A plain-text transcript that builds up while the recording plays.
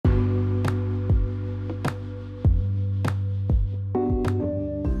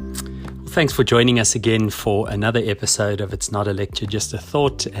Thanks for joining us again for another episode of It's Not a Lecture, Just a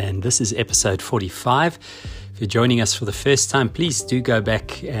Thought, and this is episode 45. If you're joining us for the first time, please do go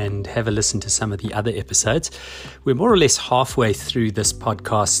back and have a listen to some of the other episodes. We're more or less halfway through this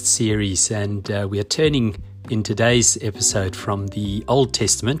podcast series, and we are turning in today's episode from the Old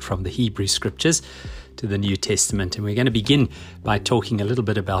Testament, from the Hebrew Scriptures, to the New Testament. And we're going to begin by talking a little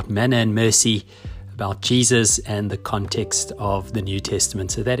bit about manna and mercy, about Jesus and the context of the New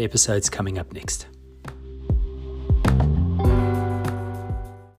Testament. So that episode's coming up next.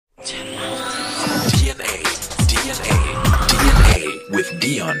 DNA with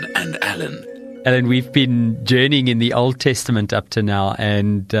Dion and Alan. Alan, we've been journeying in the Old Testament up to now,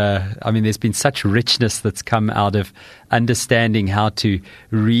 and there's been such richness that's come out of understanding how to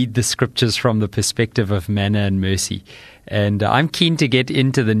read the Scriptures from the perspective of manna and mercy. And I'm keen to get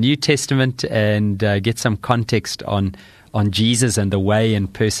into the New Testament and get some context on Jesus and the way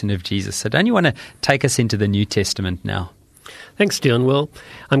and person of Jesus. So don't you want to take us into the New Testament now? Thanks, Dion. Well,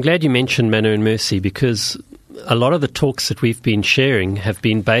 I'm glad you mentioned manna and mercy, because a lot of the talks that we've been sharing have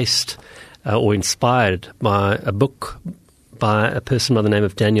been based or inspired by a book by a person by the name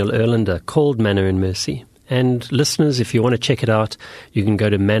of Daniel Erlander called Manna and Mercy. And listeners, if you want to check it out, you can go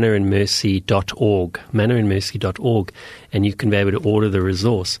to mannaandmercy.org, and you can be able to order the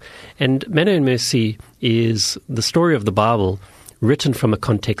resource. And Manna and Mercy is the story of the Bible written from a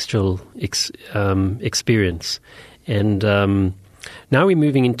contextual experience. And now we're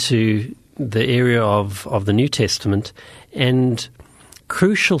moving into the area of the New Testament, and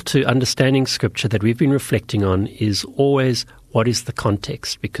crucial to understanding Scripture that we've been reflecting on is always what is the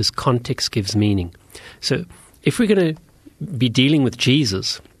context, because context gives meaning. So if we're going to be dealing with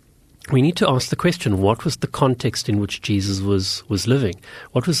Jesus, we need to ask the question, what was the context in which Jesus was living?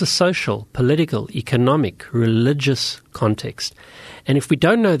 What was the social, political, economic, religious context? And if we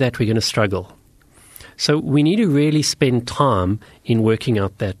don't know that, we're going to struggle. So we need to really spend time in working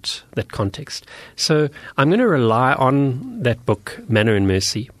out that context. So I'm going to rely on that book, Manna and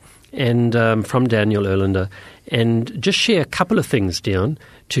Mercy, and from Daniel Erlander, and just share a couple of things, Dion,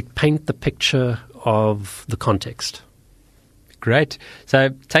 to paint the picture of the context. Great. So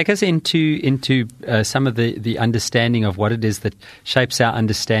take us into some of the understanding of what it is that shapes our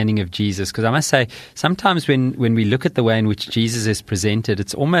understanding of Jesus. Because I must say, sometimes when we look at the way in which Jesus is presented,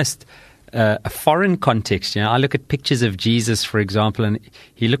 it's almost a foreign context. I look at pictures of Jesus, for example, and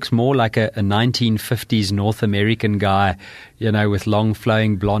he looks more like a 1950s North American guy, with long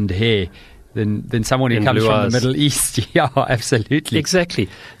flowing blonde hair than someone who comes from the Middle East. Yeah, absolutely. Exactly.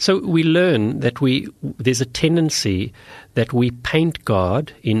 So we learn that there's a tendency that we paint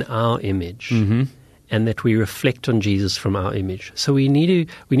God in our image. Mm-hmm. And that we reflect on Jesus from our image. So we need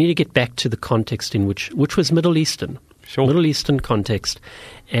to get back to the context in which was Middle Eastern. Sure. Middle Eastern context.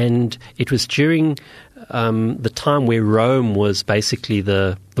 And it was during the time where Rome was basically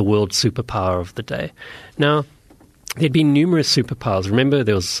the world superpower of the day. Now, there'd been numerous superpowers. Remember,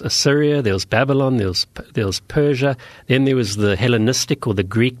 there was Assyria, there was Babylon, there was Persia. Then there was the Hellenistic or the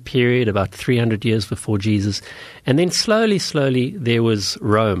Greek period, about 300 years before Jesus. And then slowly, there was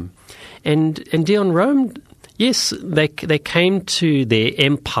Rome. And Dion, Rome, yes, they came to their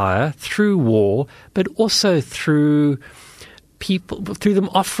empire through war, but also through them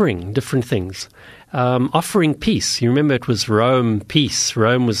offering different things, offering peace. You remember, it was Rome, peace.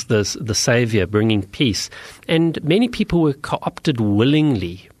 Rome was the savior, bringing peace. And many people were co-opted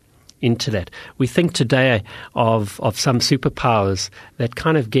willingly into that. We think today of some superpowers that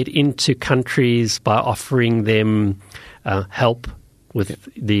kind of get into countries by offering them help with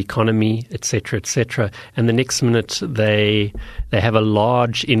the economy, etc., and the next minute they have a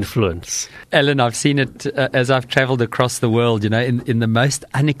large influence. Alan, I've seen it as I've travelled across the world. In the most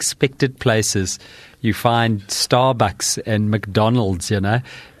unexpected places, you find Starbucks and McDonald's.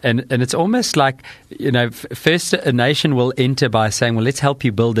 And it's almost like first a nation will enter by saying, well, let's help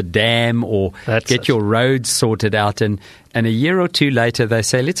you build a dam or get your roads sorted out, and a year or two later they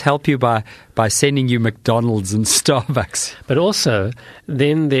say, let's help you by sending you McDonald's and Starbucks. But also,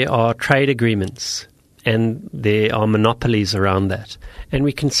 then there are trade agreements and there are monopolies around that. And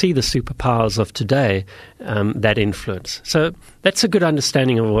we can see the superpowers of today, that influence. So that's a good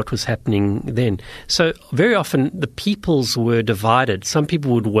understanding of what was happening then. So very often the peoples were divided. Some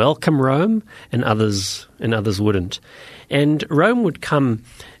people would welcome Rome and others wouldn't. And Rome would come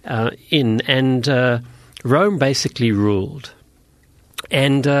in, and Rome basically ruled.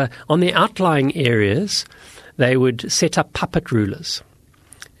 And on the outlying areas, they would set up puppet rulers.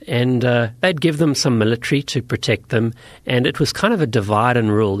 And they'd give them some military to protect them, and it was kind of a divide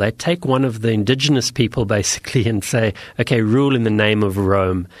and rule. They'd take one of the indigenous people, basically, and say, okay, rule in the name of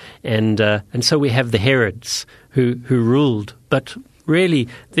Rome. And so we have the Herods who ruled, but really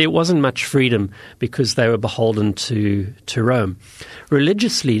there wasn't much freedom because they were beholden to Rome.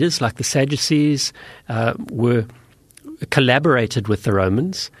 Religious leaders like the Sadducees were collaborated with the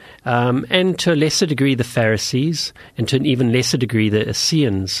Romans, and to a lesser degree the Pharisees, and to an even lesser degree the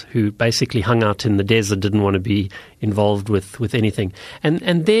Essenes, who basically hung out in the desert, didn't want to be involved with anything.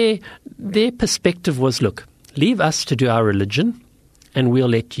 And their perspective was, look, leave us to do our religion and we'll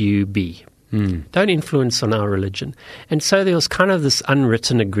let you be. Don't influence on our religion. And so there was kind of this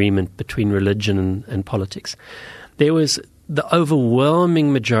unwritten agreement between religion and politics. There was the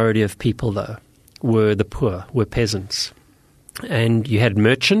overwhelming majority of people, though, were the poor, were peasants. And you had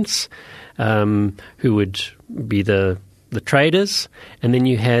merchants who would be the traders, and then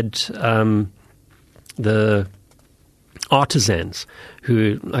you had the artisans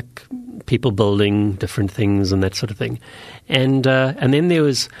who, like people building different things and that sort of thing. And then there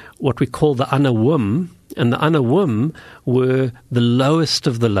was what we call the Anawum, and the Anawum were the lowest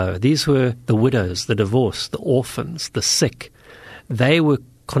of the low. These were the widows, the divorced, the orphans, the sick. They were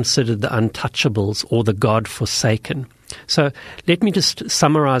considered the untouchables or the God-forsaken. So let me just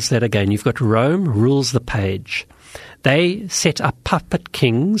summarize that again. You've got Rome rules the page. They set up puppet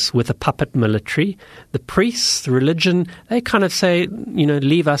kings with a puppet military. The priests, the religion, they kind of say,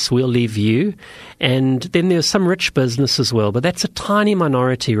 leave us, we'll leave you. And then there's some rich business as well, but that's a tiny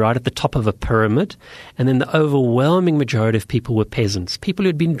minority right at the top of a pyramid. And then the overwhelming majority of people were peasants, people who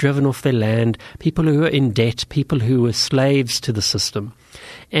had been driven off their land, people who were in debt, people who were slaves to the system.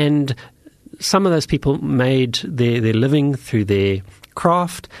 And some of those people made their living through their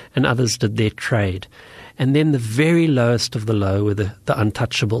craft, and others did their trade. And then the very lowest of the low were the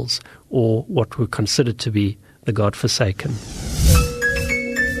untouchables, or what were considered to be the God-forsaken.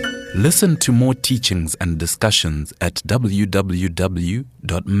 Listen to more teachings and discussions at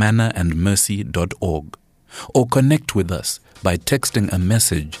www.mannaandmercy.org, or connect with us by texting a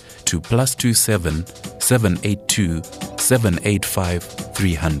message to +27 782 785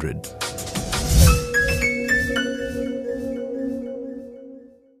 300.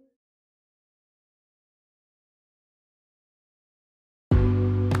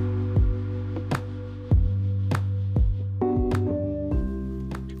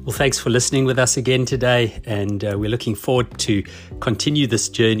 Well, thanks for listening with us again today, and we're looking forward to continue this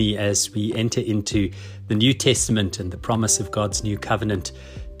journey as we enter into the New Testament and the promise of God's new covenant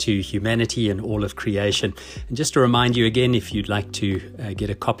to humanity and all of creation. And just to remind you again, if you'd like to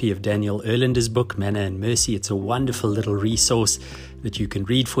get a copy of Daniel Erlander's book, Manna and Mercy, it's a wonderful little resource that you can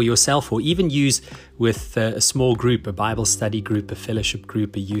read for yourself or even use with a small group, a Bible study group, a fellowship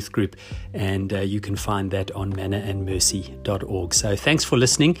group, a youth group, and you can find that on mannaandmercy.org. So thanks for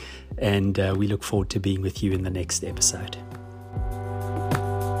listening, and we look forward to being with you in the next episode.